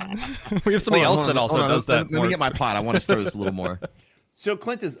 You know, we have somebody else that also does that. Let me more. get my pot. I want to stir this a little more. So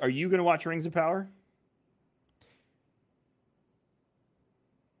Clintus, are you going to watch Rings of Power?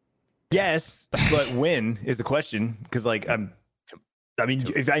 Yes, but when is the question? Because like I mean,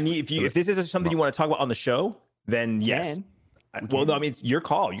 if this is something you want to talk about on the show, then yes. Well, no, I mean it's your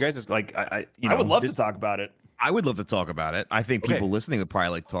call. You guys just like I would love to talk about it. I would love to talk about it. I think Okay. people listening would probably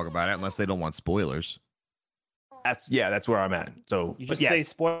like to talk about it unless they don't want spoilers. That's where I'm at. So You but just yes. say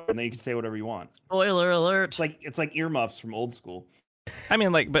spoiler, and then you can say whatever you want. Spoiler alert. It's like earmuffs from old school. I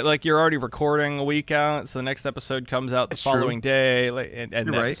mean, but you're already recording a week out, so the next episode comes out the That's true. following day, and You're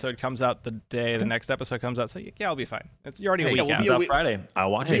the right. episode comes out the day the next episode comes out. So yeah, I'll be fine. You're already a Hey, week we'll out. be Comes a out week- Friday.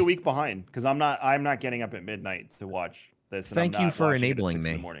 I'll watch I'll be it. a week behind because I'm not getting up at midnight to watch this. And Thank I'm you not for watching it at enabling 6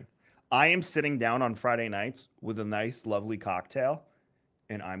 in me. the morning. I am sitting down on Friday nights with a nice, lovely cocktail,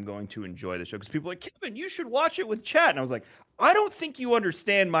 and I'm going to enjoy the show because people are like, Kevin, you should watch it with chat. And I was like, I don't think you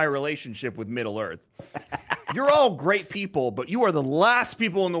understand my relationship with Middle Earth. You're all great people, but you are the last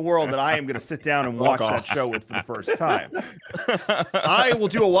people in the world that I am going to sit down and watch that show with for the first time. I will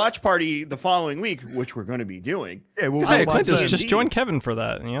do a watch party the following week, which we're going to be doing. Yeah, well, Hey, watch Clintus, D&D. just join Kevin for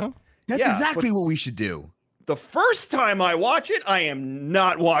that. You know. that's yeah, exactly what we should do. The first time I watch it, I am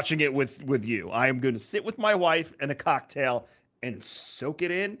not watching it with you. I am going to sit with my wife and a cocktail and soak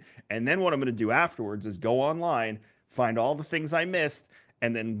it in. And then what I'm going to do afterwards is go online, find all the things I missed,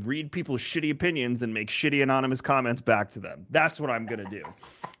 and then read people's shitty opinions and make shitty anonymous comments back to them. That's what I'm going to do.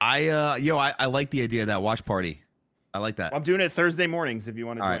 I like the idea of that watch party. I like that. I'm doing it Thursday mornings if you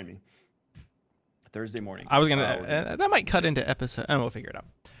want to All join right. me. Thursday morning. I was gonna. That might cut into episode. And we'll figure it out.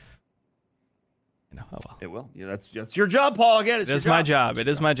 You know, oh well. It will. Yeah, that's your job, Paul. Again, it's It is your my job. It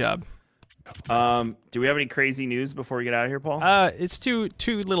is my job. Do we have any crazy news before we get out of here, Paul? It's two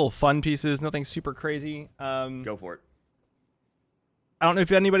little fun pieces. Nothing super crazy. Go for it. I don't know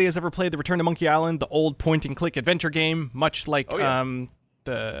if anybody has ever played the Return to Monkey Island, the old point-and-click adventure game, much like Oh, yeah.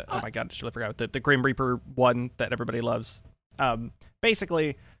 oh my god, I should have forgot the Grim Reaper one that everybody loves.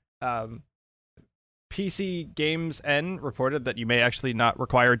 Basically, PC Games N reported that you may actually not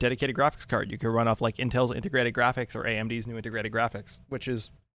require a dedicated graphics card. You can run off like Intel's integrated graphics or AMD's new integrated graphics, which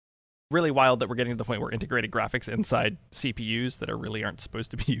is really wild that we're getting to the point where integrated graphics inside CPUs that really aren't supposed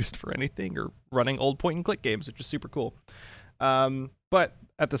to be used for anything or running old point-and-click games, which is super cool. But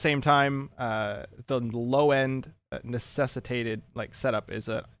at the same time, the low-end necessitated like setup is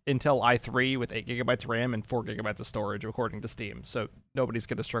a Intel i3 with 8 gigabytes RAM and 4 gigabytes of storage, according to Steam. So nobody's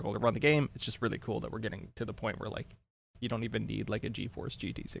going to struggle to run the game. It's just really cool that we're getting to the point where like you don't even need like a GeForce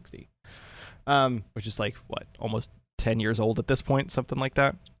GT60, which is like what, almost 10 years old at this point, something like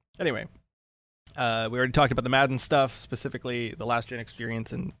that. Anyway, we already talked about the Madden stuff, specifically the last gen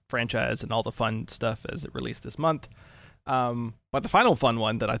experience and franchise and all the fun stuff as it released this month. But the final fun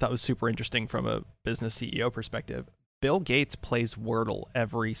one that I thought was super interesting from a business CEO perspective, Bill Gates plays Wordle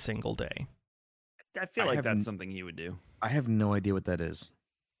every single day. I feel like that's something he would do. I have no idea what that is.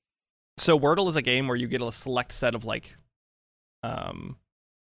 So Wordle is a game where you get a select set of like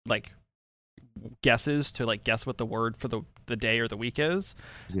guesses to like guess what the word for the day or the week is.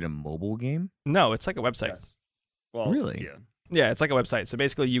 Is it a mobile game? No, it's like a website. Yes. Well, Really? Yeah. Yeah, it's like a website. So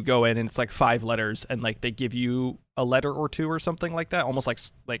basically you go in and it's like 5 letters and like they give you a letter or two or something like that, almost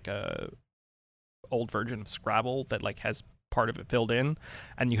like a old version of Scrabble that like has part of it filled in,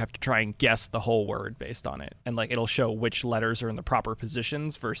 and you have to try and guess the whole word based on it, and like it'll show which letters are in the proper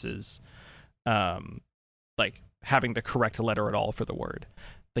positions versus like having the correct letter at all for the word.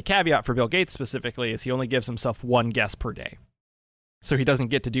 The caveat for Bill Gates specifically is he only gives himself one guess per day. So he doesn't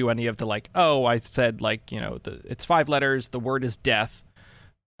get to do any of the like, oh, I said like, it's 5 letters, the word is death.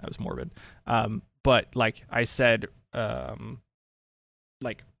 That was morbid. But like I said,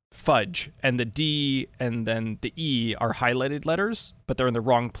 like fudge, and the D and then the E are highlighted letters, but they're in the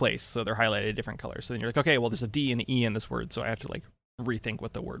wrong place. So they're highlighted different colors. So then you're like, okay, well, there's a D and an E in this word. So I have to like rethink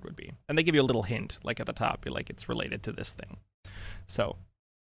what the word would be. And they give you a little hint, like at the top, you're like, it's related to this thing. So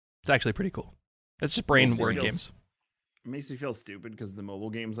it's actually pretty cool. It's just brain word games. It makes me feel stupid because the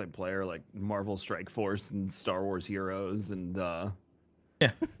mobile games I play are like Marvel Strike Force and Star Wars Heroes, and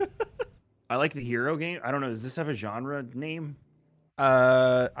yeah. I like the hero game. I don't know. Does this have a genre name?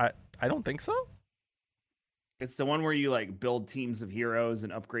 I don't think so. It's the one where you like build teams of heroes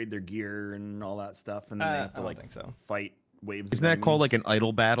and upgrade their gear and all that stuff, and then they have to like fight waves. Isn't that called like an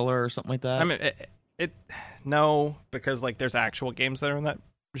idle battler or something like that? I mean, no, because like there's actual games that are in that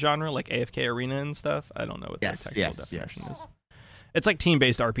genre, like AFK Arena and stuff. I don't know what the technical definition is. It's like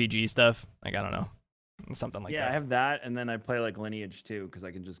team-based RPG stuff. Like, I don't know. Something like that. Yeah, I have that, and then I play like Lineage too, because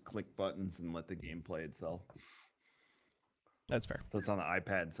I can just click buttons and let the game play itself. That's fair. So it's on the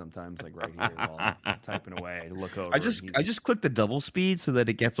iPad sometimes, like right here while I'm typing away to look over. I just click the double speed so that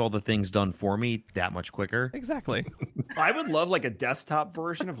it gets all the things done for me that much quicker. Exactly. I would love like a desktop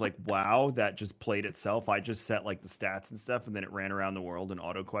version of like WoW that just played itself. I just set like the stats and stuff, and then it ran around the world and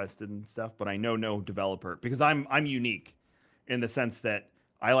auto quested and stuff. But I know no developer, because I'm unique in the sense that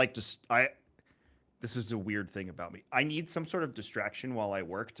I like to this is a weird thing about me. I need some sort of distraction while I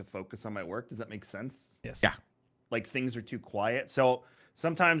work to focus on my work. Does that make sense? Yes. Yeah. Like things are too quiet. So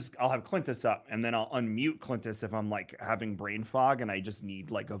sometimes I'll have Clintus up and then I'll unmute Clintus if I'm like having brain fog and I just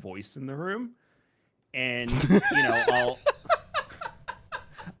need like a voice in the room. And,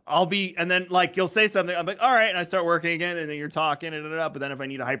 I'll be, and then like you'll say something, I'm like, all right, and I start working again, and then you're talking but then if I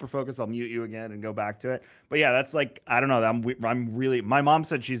need a hyper focus, I'll mute you again and go back to it. But yeah, that's like, I don't know, I'm really, my mom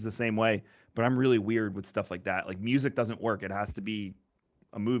said she's the same way, but I'm really weird with stuff like that. Like music doesn't work. It has to be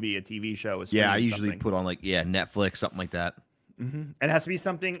a movie, a TV show. Yeah, I usually put on like Netflix, something like that. Mm-hmm. And it has to be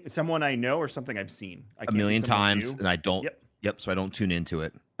someone I know or something I've seen a million times, and I don't. Yep. So I don't tune into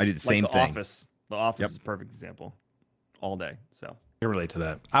it. I do the same thing. The Office is a perfect example. All day. So I can relate to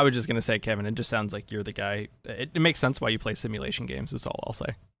that. I was just gonna say, Kevin, it just sounds like you're the guy. It makes sense why you play simulation games. Is all I'll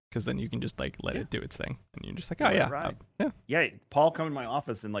say. Because then you can just like let it do its thing, and you're just like, oh yeah, right. Yeah. Yeah. Paul come in my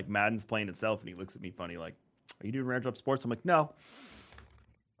office and like Madden's playing itself, and he looks at me funny, like, "Are you doing Rare Drop Sports?" I'm like, "No."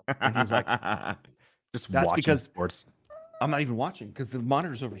 And he's like, just that's watching because sports. I'm not even watching because the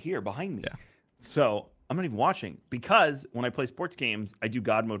monitor's over here behind me. Yeah. So I'm not even watching because when I play sports games, I do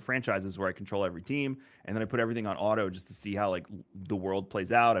God mode franchises where I control every team, and then I put everything on auto just to see how like the world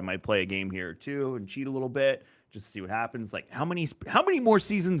plays out. I might play a game here or two and cheat a little bit just to see what happens. Like how many more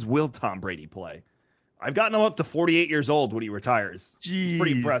seasons will Tom Brady play? I've gotten him up to 48 years old when he retires. Jeez. It's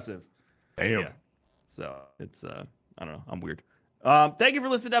pretty impressive. Damn. Yeah. So it's I don't know. I'm weird. Thank you for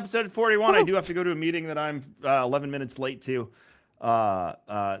listening to episode 41. I do have to go to a meeting that I'm 11 minutes late to.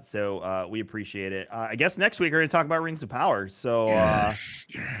 So we appreciate it. I guess next week we're going to talk about Rings of Power. So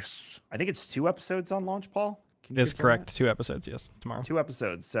yes. I think it's 2 episodes on launch, Paul. Is correct. That? 2 episodes, yes. Tomorrow. 2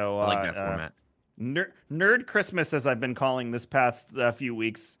 episodes. So I like that format. Nerd Christmas, as I've been calling this past few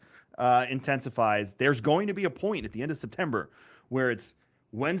weeks, intensifies. There's going to be a point at the end of September where it's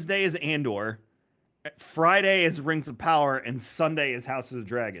Wednesday is Andor, Friday is Rings of Power, and Sunday is House of the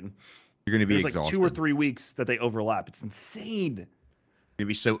Dragon. You're going to be There's exhausted. like 2 or 3 weeks that they overlap. It's insane. You're going to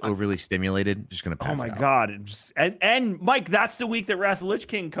be so overly stimulated, just going to pass out. Oh my God. And Mike, that's the week that Wrath of the Lich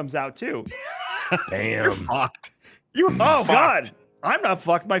King comes out too. Damn. You're fucked. Oh God. I'm not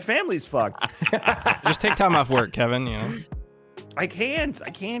fucked. My family's fucked. Just take time off work, Kevin. I can't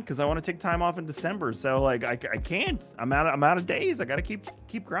because I want to take time off in December. So like I can't. I'm out of days. I got to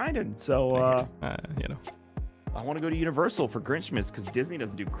keep grinding. So I want to go to Universal for Grinchmas because Disney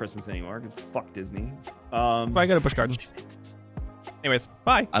doesn't do Christmas anymore. Fuck Disney. I go to Busch Gardens. Anyways,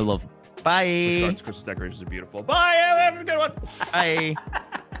 bye. I love. Bye. Busch Gardens Christmas decorations are beautiful. Bye. Have a good one. Bye.